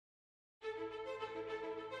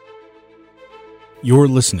You're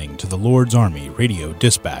listening to the Lord's Army Radio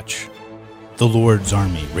Dispatch. The Lord's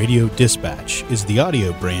Army Radio Dispatch is the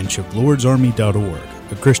audio branch of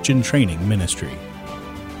LordsArmy.org, a Christian training ministry.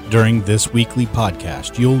 During this weekly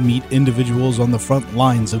podcast, you'll meet individuals on the front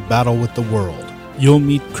lines of battle with the world. You'll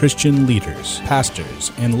meet Christian leaders,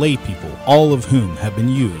 pastors, and lay people, all of whom have been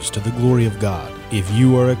used to the glory of God. If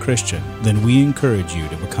you are a Christian, then we encourage you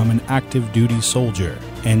to become an active duty soldier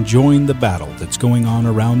and join the battle that's going on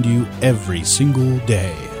around you every single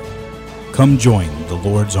day. Come join the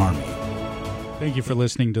Lord's Army. Thank you for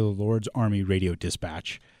listening to the Lord's Army Radio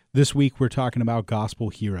Dispatch. This week we're talking about gospel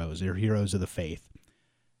heroes, or heroes of the faith.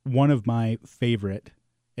 One of my favorite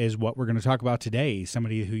is what we're going to talk about today,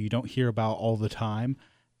 somebody who you don't hear about all the time,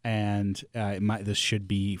 and this should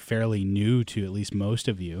be fairly new to at least most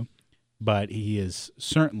of you, but he is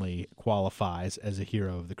certainly qualifies as a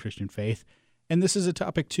hero of the Christian faith. And this is a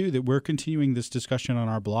topic, too, that we're continuing this discussion on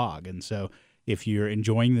our blog. And so if you're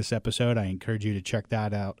enjoying this episode, I encourage you to check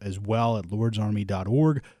that out as well at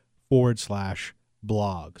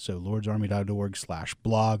lordsarmy.org/blog. So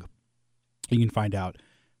lordsarmy.org/blog. You can find out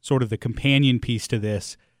sort of the companion piece to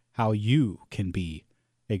this, how you can be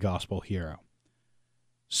a gospel hero.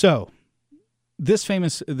 So there's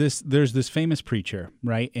this famous preacher,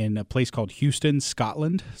 right, in a place called Houston,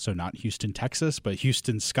 Scotland. So not Houston, Texas, but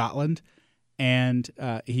Houston, Scotland. And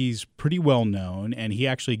he's pretty well known, and he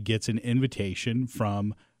actually gets an invitation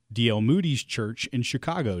from D.L. Moody's church in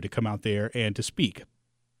Chicago to come out there and to speak.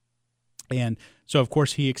 And so, of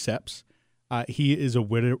course, he accepts. He is a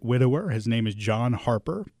widower. His name is John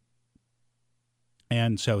Harper.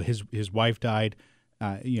 And so his wife died,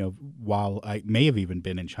 while I may have even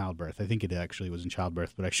been in childbirth. I think it actually was in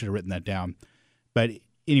childbirth, but I should have written that down. But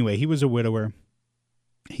anyway, he was a widower.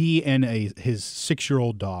 He and his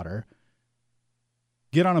 6-year-old daughter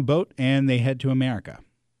get on a boat, and they head to America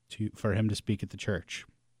for him to speak at the church.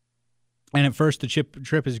 And at first, the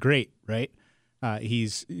trip is great, right?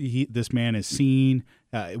 This man is seen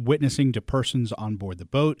witnessing to persons on board the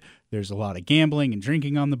boat. There's a lot of gambling and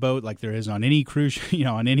drinking on the boat, like there is on any cruise,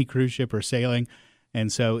 on any cruise ship or sailing.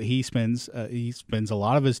 And so he spends a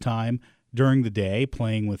lot of his time during the day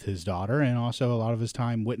playing with his daughter, and also a lot of his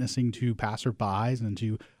time witnessing to passerbys and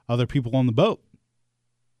to other people on the boat.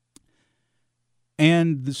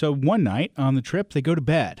 And so one night on the trip, they go to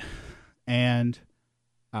bed. And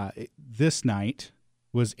this night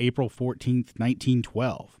was April 14th,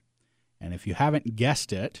 1912. And if you haven't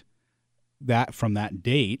guessed it, that from that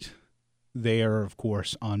date, they are, of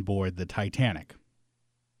course, on board the Titanic.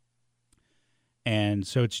 And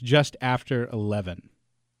so it's just after 11,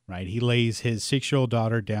 right? He lays his 6-year-old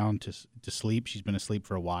daughter down to sleep. She's been asleep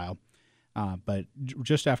for a while. But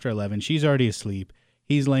just after 11, she's already asleep.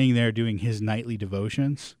 He's laying there doing his nightly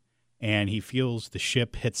devotions, and he feels the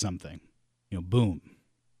ship hit something, boom.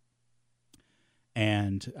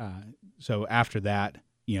 And so after that,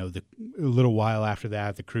 a little while after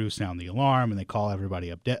that, the crew sound the alarm, and they call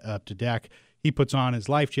everybody up to deck. He puts on his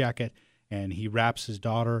life jacket, and he wraps his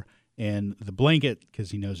daughter in the blanket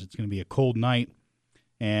because he knows it's going to be a cold night,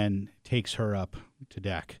 and takes her up to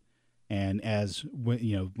deck. And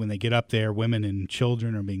when they get up there, women and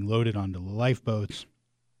children are being loaded onto the lifeboats.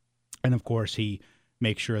 And, of course, he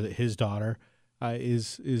makes sure that his daughter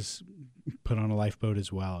is put on a lifeboat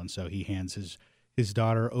as well. And so he hands his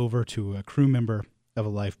daughter over to a crew member of a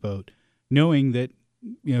lifeboat, knowing that,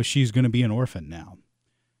 she's going to be an orphan now,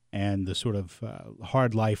 and the sort of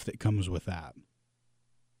hard life that comes with that.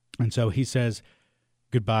 And so he says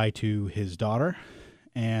goodbye to his daughter,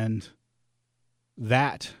 and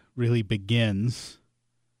that really begins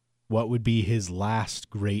what would be his last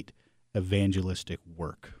great evangelistic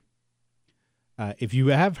work. If you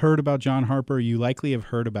have heard about John Harper, you likely have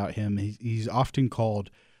heard about him. He's often called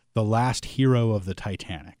the last hero of the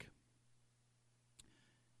Titanic.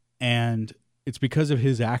 And it's because of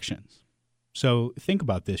his actions. So think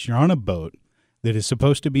about this. You're on a boat that is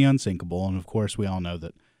supposed to be unsinkable, and of course we all know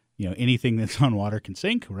that anything that's on water can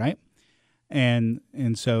sink, right? And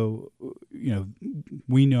so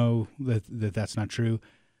we know that that's not true.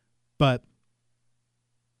 But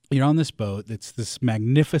you're on this boat that's this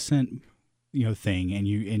magnificent thing, and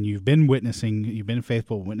you've been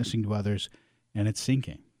faithful witnessing to others, and it's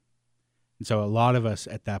sinking. And so a lot of us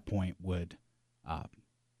at that point would,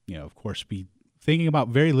 of course, be thinking about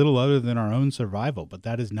very little other than our own survival, but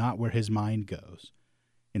that is not where his mind goes.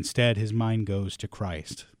 Instead, his mind goes to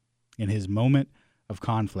Christ. In his moment of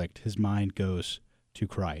conflict, his mind goes to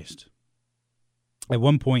Christ. At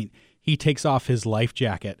one point, he takes off his life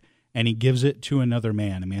jacket, and he gives it to another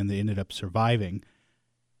man, a man that ended up surviving.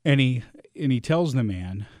 And he tells the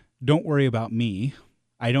man, "Don't worry about me.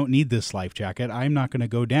 I don't need this life jacket. I'm not going to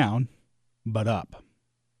go down, but up.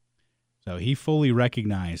 So he fully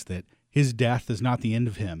recognized that his death is not the end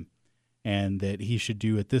of him, and that he should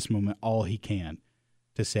do at this moment all he can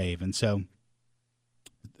to save. And so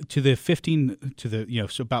so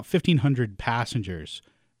about 1,500 passengers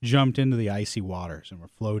jumped into the icy waters and were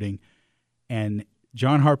floating, and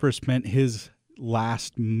John Harper spent his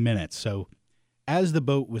last minutes. So as the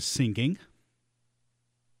boat was sinking,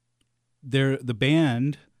 the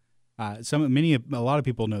band, a lot of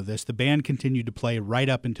people know this, the band continued to play right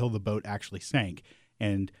up until the boat actually sank,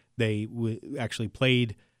 and they actually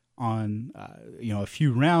played on a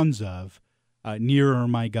few rounds of Nearer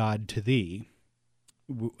My God to Thee.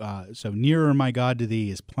 So Nearer My God to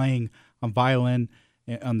Thee is playing on violin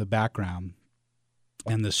on the background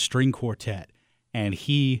and the string quartet, and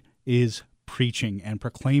he is preaching and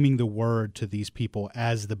proclaiming the word to these people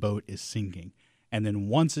as the boat is sinking. And then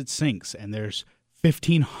once it sinks and there's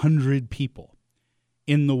 1,500 people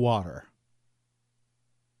in the water,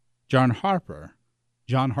 John Harper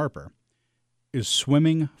is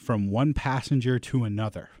swimming from one passenger to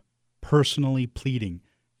another, personally pleading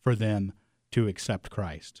for them to accept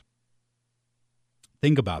Christ.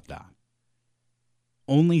 Think about that.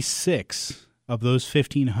 Only 6 of those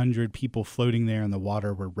 1,500 people floating there in the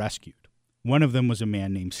water were rescued. One of them was a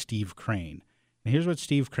man named Steve Crane. And here's what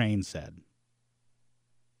Steve Crane said.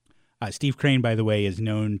 Steve Crane, by the way, is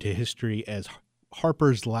known to history as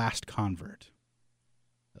Harper's last convert.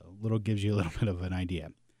 Gives you a little bit of an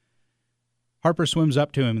idea. Harper swims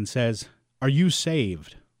up to him and says, "Are you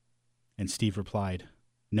saved?" And Steve replied,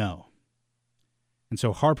 "No." And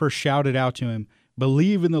so Harper shouted out to him,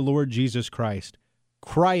 "Believe in the Lord Jesus Christ.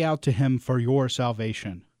 Cry out to him for your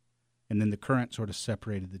salvation." And then the current sort of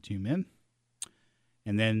separated the two men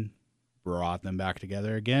and then brought them back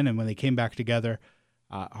together again. And when they came back together,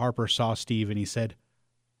 Harper saw Steve and he said,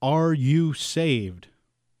 "Are you saved?"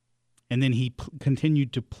 And then he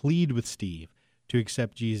continued to plead with Steve to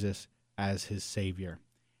accept Jesus as his Savior.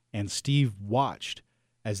 And Steve watched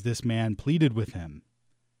as this man pleaded with him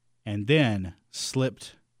and then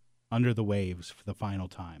slipped under the waves for the final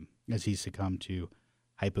time as he succumbed to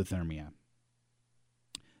hypothermia.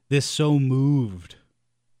 This so moved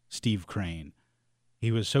Steve Crane.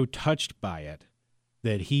 He was so touched by it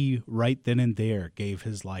that he, right then and there, gave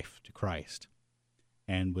his life to Christ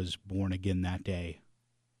and was born again that day,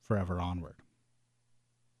 forever onward.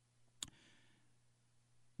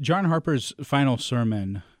 John Harper's final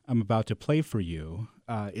sermon I'm about to play for you.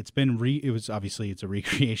 It's a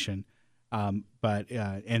recreation,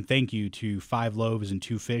 and thank you to 5 Loaves and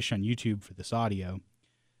 2 Fish on YouTube for this audio.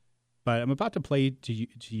 But I'm about to play to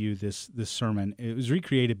you this sermon. It was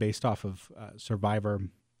recreated based off of survivor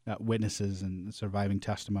witnesses and surviving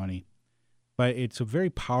testimony, but it's a very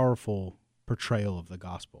powerful portrayal of the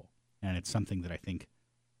gospel, and it's something that I think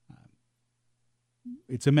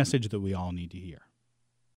it's a message that we all need to hear.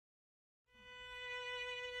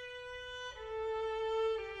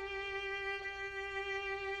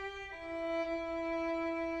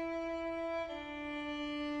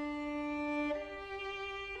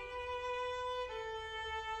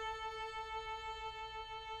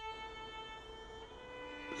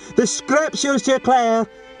 The scriptures declare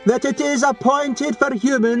that it is appointed for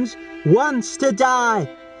humans once to die,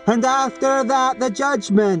 and after that the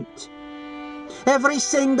judgment. Every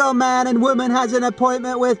single man and woman has an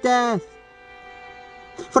appointment with death.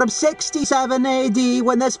 From 67 AD,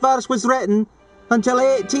 when this verse was written, until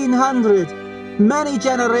 1800, many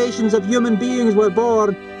generations of human beings were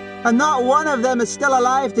born, and not one of them is still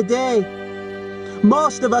alive today.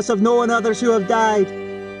 Most of us have known others who have died.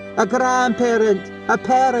 A grandparent, a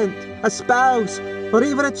parent, a spouse, or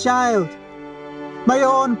even a child. My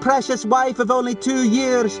own precious wife of only 2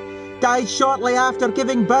 years died shortly after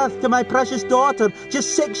giving birth to my precious daughter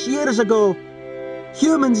just 6 years ago.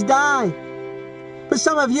 Humans die. But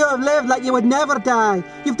some of you have lived like you would never die.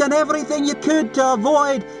 You've done everything you could to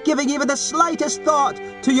avoid giving even the slightest thought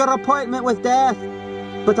to your appointment with death.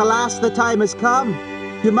 But alas, the time has come.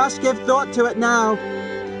 You must give thought to it now.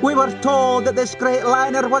 We were told that this great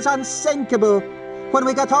liner was unsinkable. When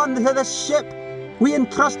we got onto this ship, we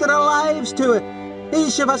entrusted our lives to it.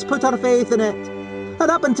 Each of us put our faith in it. And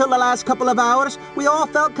up until the last couple of hours, we all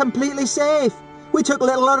felt completely safe. We took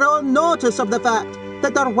little or no notice of the fact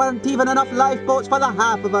that there weren't even enough lifeboats for the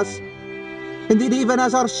half of us. Indeed, even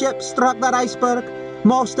as our ship struck that iceberg,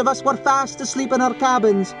 most of us were fast asleep in our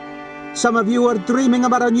cabins. Some of you were dreaming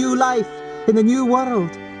about a new life in the new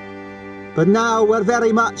world. But now we're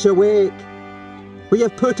very much awake. We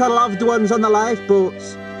have put our loved ones on the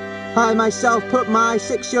lifeboats. I myself put my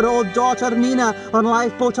 6-year-old daughter Nina on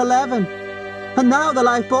lifeboat 11. And now the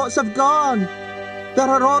lifeboats have gone. There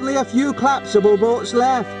are only a few collapsible boats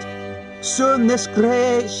left. Soon this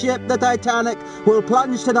great ship, the Titanic, will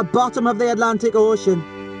plunge to the bottom of the Atlantic Ocean.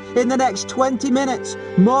 In the next 20 minutes,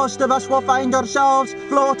 most of us will find ourselves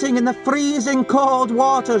floating in the freezing cold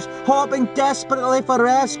waters, hoping desperately for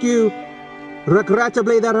rescue.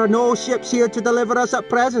 Regrettably, there are no ships here to deliver us at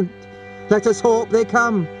present. Let us hope they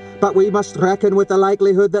come, but we must reckon with the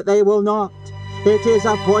likelihood that they will not. It is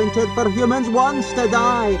appointed for humans once to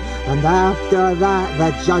die, and after that,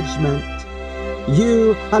 the judgment.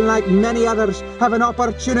 You, unlike many others, have an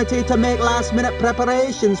opportunity to make last-minute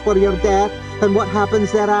preparations for your death and what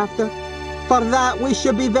happens thereafter. For that, we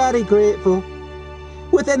should be very grateful.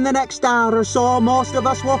 Within the next hour or so, most of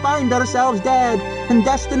us will find ourselves dead and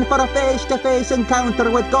destined for a face-to-face encounter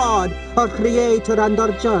with God, our Creator and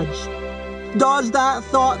our Judge. Does that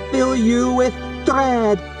thought fill you with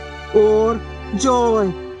dread or joy?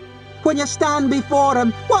 When you stand before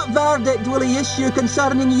Him, what verdict will He issue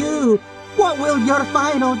concerning you? What will your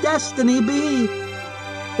final destiny be?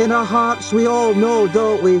 In our hearts we all know,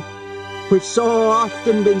 don't we? We've so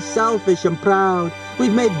often been selfish and proud.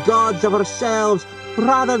 We've made gods of ourselves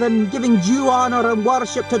rather than giving due honor and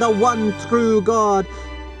worship to the one true God.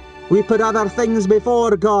 We put other things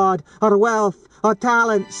before God, our wealth, our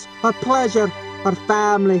talents, our pleasure, our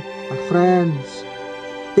family, our friends.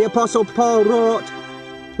 The Apostle Paul wrote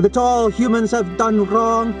that all humans have done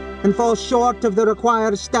wrong and fall short of the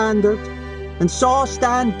required standard, and so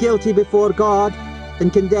stand guilty before God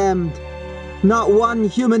and condemned. Not one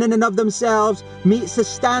human in and of themselves meets the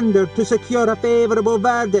standard to secure a favourable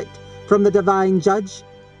verdict from the divine judge.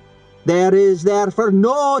 There is therefore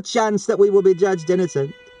no chance that we will be judged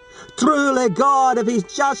innocent. Truly God, if He's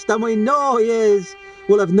just, and we know He is,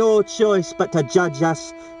 will have no choice but to judge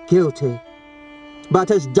us guilty.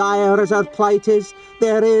 But as dire as our plight is,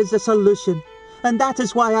 there is a solution, and that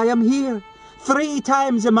is why I am here. 3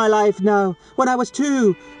 times in my life now, when I was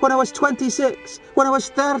 2, when I was 26, when I was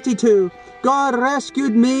 32, God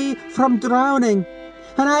rescued me from drowning.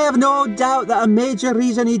 And I have no doubt that a major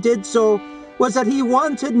reason He did so was that He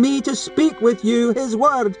wanted me to speak with you His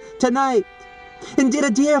word tonight. Indeed,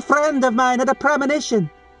 a dear friend of mine had a premonition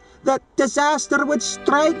that disaster would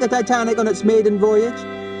strike the Titanic on its maiden voyage,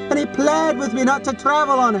 and he pled with me not to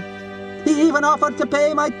travel on it. He even offered to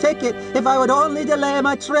pay my ticket if I would only delay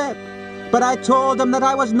my trip. But I told him that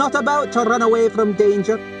I was not about to run away from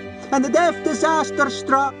danger, and that if disaster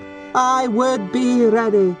struck, I would be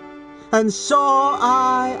ready. And so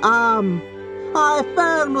I am. I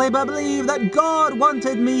firmly believe that God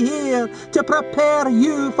wanted me here to prepare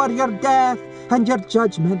you for your death and your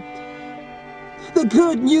judgment. The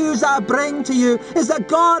good news I bring to you is that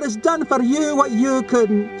God has done for you what you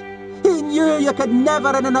couldn't. He knew you could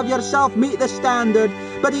never in and of yourself meet the standard,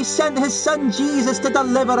 but He sent His Son Jesus to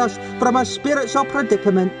deliver us from a spiritual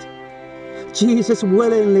predicament. Jesus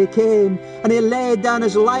willingly came, and He laid down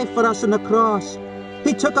His life for us on the cross.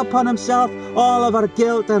 He took upon Himself all of our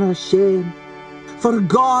guilt and our shame. For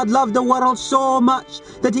God loved the world so much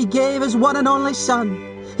that He gave His one and only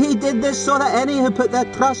Son. He did this so that any who put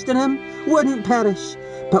their trust in Him wouldn't perish,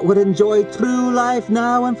 but would enjoy true life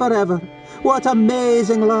now and forever. What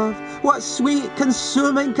amazing love! What sweet,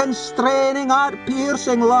 consuming, constraining,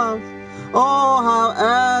 heart-piercing love! Oh,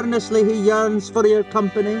 how earnestly He yearns for your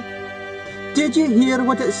company. Did you hear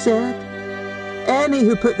what it said? Any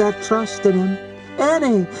who put their trust in Him.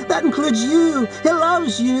 Any. That includes you. He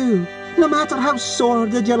loves you. No matter how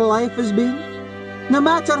sordid your life has been. No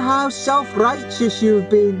matter how self-righteous you've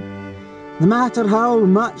been. No matter how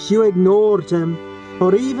much you ignored Him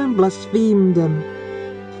or even blasphemed Him.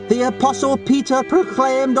 The Apostle Peter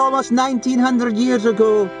proclaimed almost 1900 years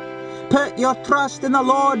ago, "Put your trust in the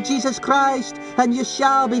Lord Jesus Christ and you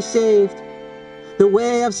shall be saved." The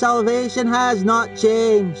way of salvation has not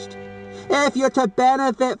changed. If you're to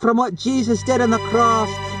benefit from what Jesus did on the cross,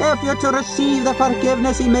 if you're to receive the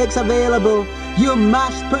forgiveness He makes available, you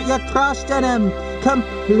must put your trust in Him,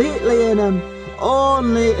 completely in Him,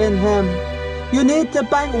 only in Him. You need to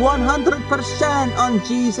bank 100% on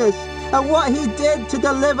Jesus and what He did to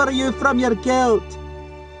deliver you from your guilt.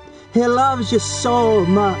 He loves you so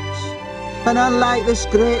much, and unlike this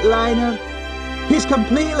great liner, He's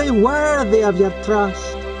completely worthy of your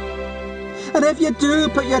trust. And if you do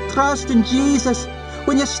put your trust in Jesus,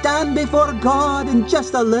 when you stand before God in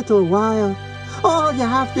just a little while, all you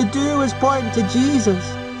have to do is point to Jesus,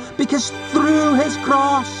 because through His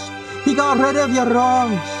cross, He got rid of your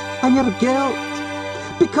wrongs and your guilt.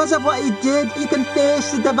 Because of what He did, you can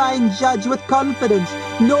face the divine judge with confidence,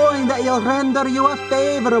 knowing that He'll render you a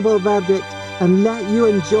favourable verdict and let you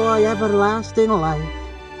enjoy everlasting life.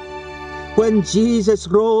 When Jesus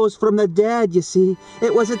rose from the dead, you see,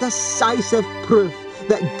 it was a decisive proof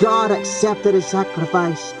that God accepted his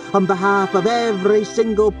sacrifice on behalf of every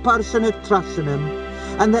single person who trusts in him,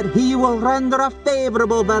 and that he will render a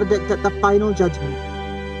favourable verdict at the final judgment.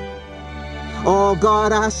 All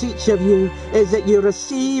God asks each of you is that you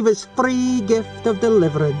receive his free gift of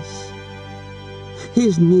deliverance.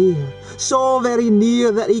 He's near, so very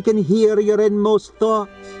near that he can hear your inmost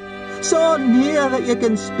thoughts, so near that you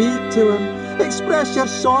can speak to him, express your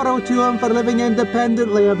sorrow to him for living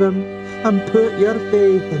independently of him, and put your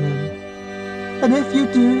faith in him. And if you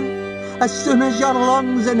do, as soon as your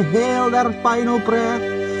lungs inhale their final breath,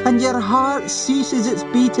 and your heart ceases its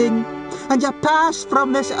beating, and you pass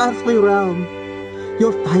from this earthly realm,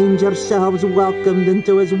 you'll find yourselves welcomed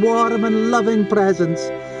into his warm and loving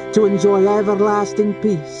presence to enjoy everlasting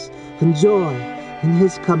peace and joy in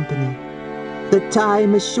his company. The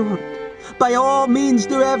time is short. By all means,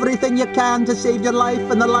 do everything you can to save your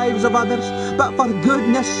life and the lives of others, but for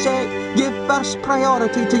goodness sake, give first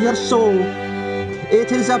priority to your soul.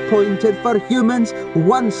 It is appointed for humans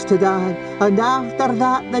once to die, and after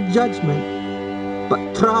that the judgment.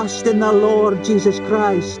 But trust in the Lord Jesus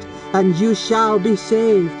Christ, and you shall be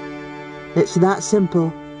saved. It's that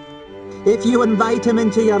simple. If you invite him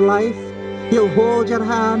into your life, he'll hold your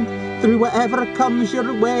hand through whatever comes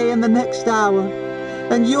your way in the next hour,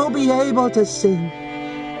 and you'll be able to sing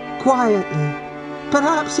quietly,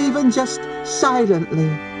 perhaps even just silently,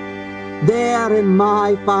 there in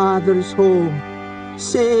my Father's home,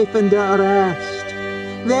 safe and at rest,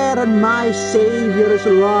 there in my Saviour's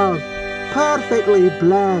love, perfectly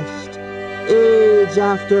blessed, age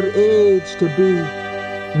after age to be,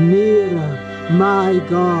 nearer, my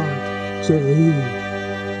God, to thee.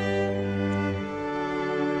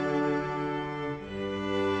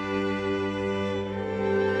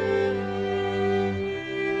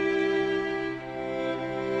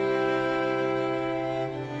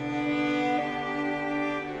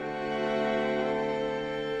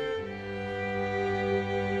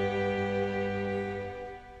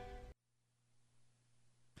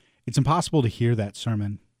 It's impossible to hear that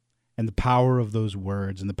sermon and the power of those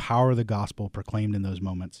words and the power of the gospel proclaimed in those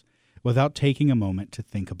moments without taking a moment to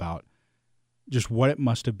think about just what it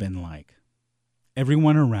must have been like.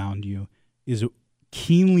 Everyone around you is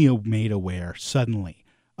keenly made aware suddenly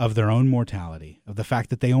of their own mortality, of the fact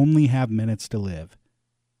that they only have minutes to live.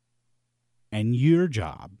 And your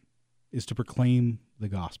job is to proclaim the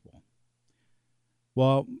gospel.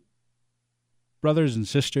 Well, brothers and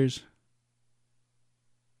sisters,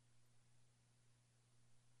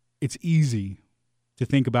 it's easy to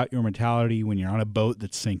think about your mortality when you're on a boat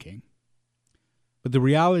that's sinking. But the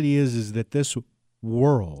reality is that this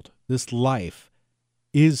world, this life,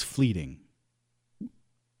 is fleeting.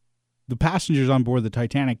 The passengers on board the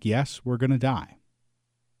Titanic, yes, we're going to die.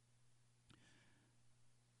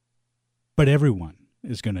 But everyone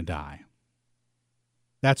is going to die.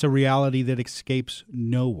 That's a reality that escapes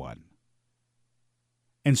no one.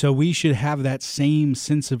 And so we should have that same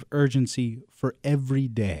sense of urgency for every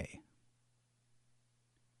day.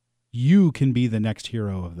 You can be the next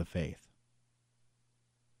hero of the faith.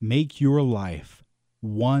 Make your life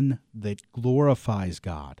one that glorifies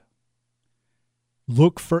God.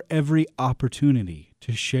 Look for every opportunity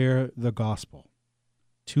to share the gospel,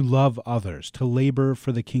 to love others, to labor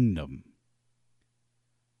for the kingdom.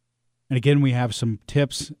 And again, we have some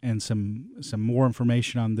tips and some more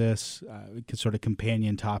information on this sort of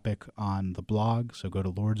companion topic on the blog. So go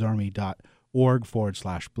to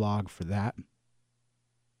lordsarmy.org/blog for that.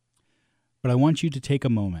 But I want you to take a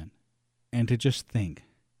moment and to just think,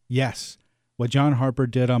 yes, what John Harper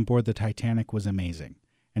did on board the Titanic was amazing.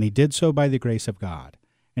 And he did so by the grace of God.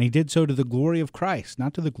 And he did so to the glory of Christ,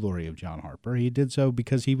 not to the glory of John Harper. He did so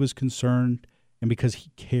because he was concerned and because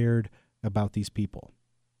he cared about these people.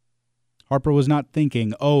 Harper was not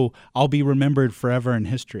thinking, oh, I'll be remembered forever in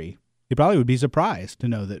history. He probably would be surprised to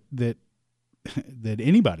know that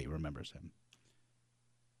anybody remembers him.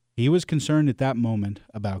 He was concerned at that moment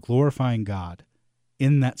about glorifying God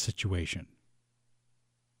in that situation.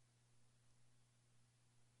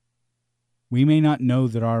 We may not know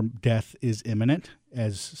that our death is imminent,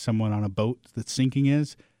 as someone on a boat that's sinking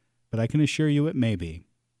is, but I can assure you it may be.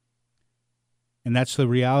 And that's the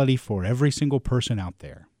reality for every single person out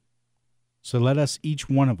there. So let us, each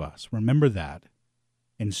one of us, remember that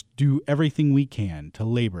and do everything we can to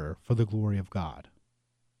labor for the glory of God.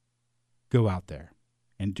 Go out there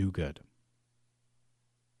and do good.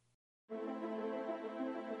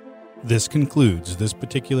 This concludes this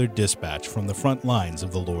particular dispatch from the front lines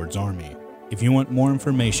of the Lord's Army. If you want more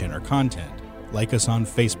information or content, like us on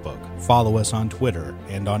Facebook, follow us on Twitter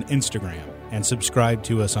and on Instagram, and subscribe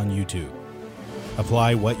to us on YouTube.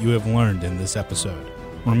 Apply what you have learned in this episode.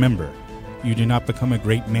 Remember, you do not become a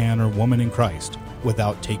great man or woman in Christ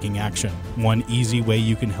without taking action. One easy way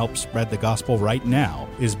you can help spread the gospel right now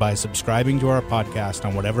is by subscribing to our podcast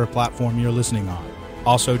on whatever platform you're listening on.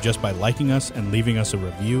 Also, just by liking us and leaving us a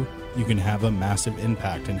review, you can have a massive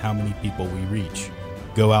impact in how many people we reach.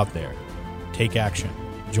 Go out there, take action,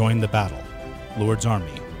 join the battle.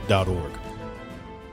 LordsArmy.org.